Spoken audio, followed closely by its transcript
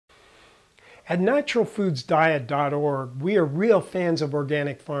At naturalfoodsdiet.org, we are real fans of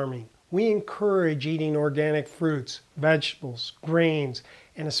organic farming. We encourage eating organic fruits, vegetables, grains,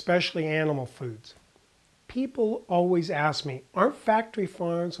 and especially animal foods. People always ask me, aren't factory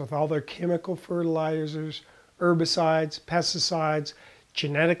farms with all their chemical fertilizers, herbicides, pesticides,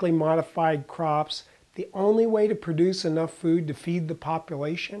 genetically modified crops the only way to produce enough food to feed the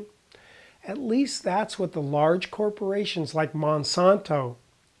population? At least that's what the large corporations like Monsanto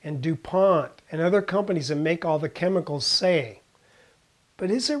and DuPont and other companies that make all the chemicals say.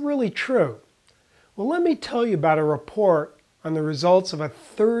 But is it really true? Well, let me tell you about a report on the results of a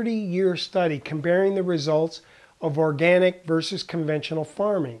 30-year study comparing the results of organic versus conventional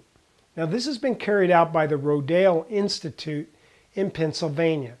farming. Now, this has been carried out by the Rodale Institute in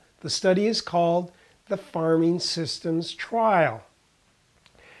Pennsylvania. The study is called the Farming Systems Trial.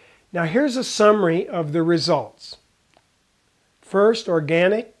 Now, here's a summary of the results. First,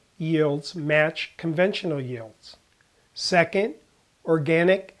 organic yields match conventional yields. Second,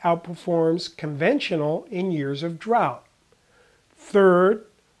 organic outperforms conventional in years of drought. Third,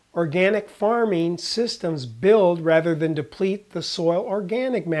 organic farming systems build rather than deplete the soil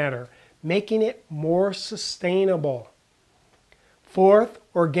organic matter, making it more sustainable. Fourth,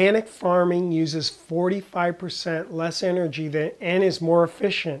 organic farming uses 45% less energy and is more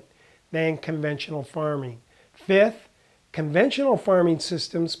efficient than conventional farming. Fifth, conventional farming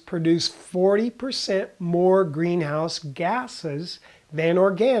systems produce 40% more greenhouse gases than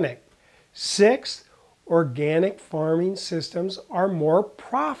organic. Sixth, organic farming systems are more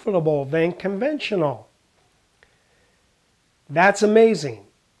profitable than conventional. That's amazing.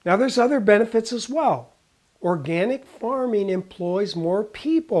 Now there's other benefits as well. Organic farming employs more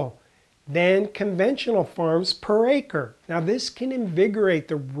people than conventional farms per acre. Now this can invigorate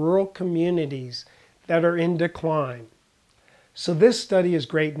the rural communities that are in decline. So this study is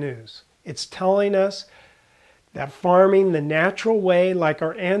great news. It's telling us that farming the natural way like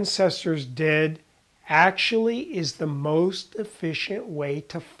our ancestors did actually is the most efficient way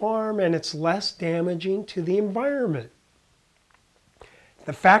to farm, and it's less damaging to the environment.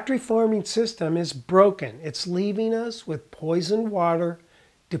 The factory farming system is broken. It's leaving us with poisoned water,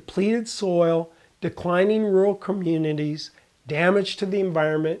 depleted soil, declining rural communities, damage to the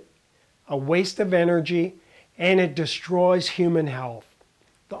environment, a waste of energy, and it destroys human health.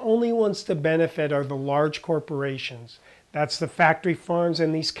 The only ones to benefit are the large corporations. That's the factory farms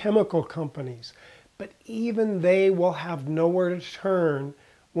and these chemical companies. But even they will have nowhere to turn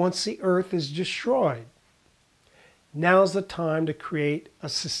once the earth is destroyed. Now's the time to create a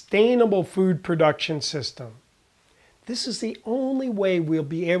sustainable food production system. This is the only way we'll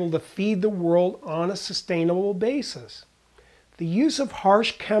be able to feed the world on a sustainable basis. The use of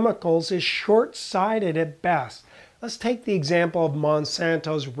harsh chemicals is short-sighted at best. Let's take the example of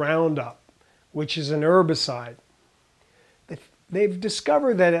Monsanto's Roundup, which is an herbicide. They've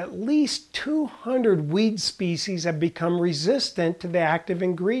discovered that at least 200 weed species have become resistant to the active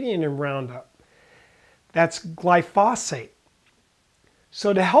ingredient in Roundup. That's glyphosate.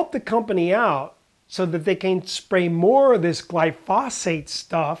 So to help the company out so that they can spray more of this glyphosate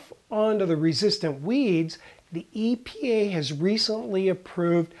stuff onto the resistant weeds, the EPA has recently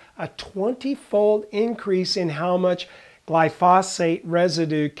approved a 20-fold increase in how much glyphosate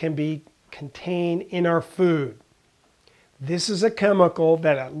residue can be contained in our food. This is a chemical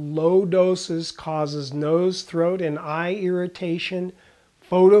that at low doses causes nose, throat, and eye irritation,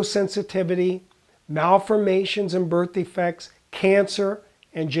 photosensitivity, malformations and birth defects, cancer,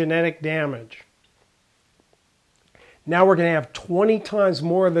 and genetic damage. Now we're going to have 20 times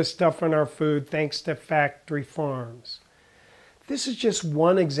more of this stuff in our food thanks to factory farms. This is just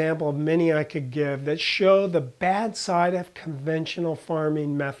one example of many I could give that show the bad side of conventional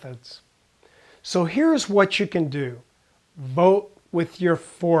farming methods. So here's what you can do. Vote with your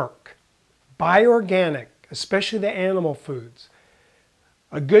fork. Buy organic, especially the animal foods.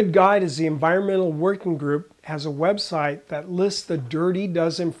 A good guide is the Environmental Working Group has a website that lists the dirty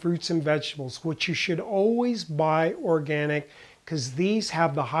dozen fruits and vegetables, which you should always buy organic because these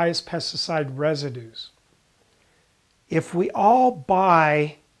have the highest pesticide residues. If we all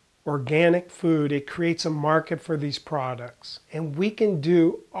buy organic food, it creates a market for these products, and we can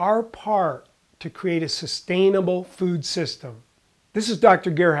do our part to create a sustainable food system. This is Dr.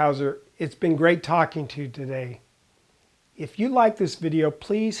 Gerhauser. It's been great talking to you today. If you like this video,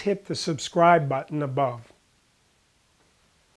 please hit the subscribe button above.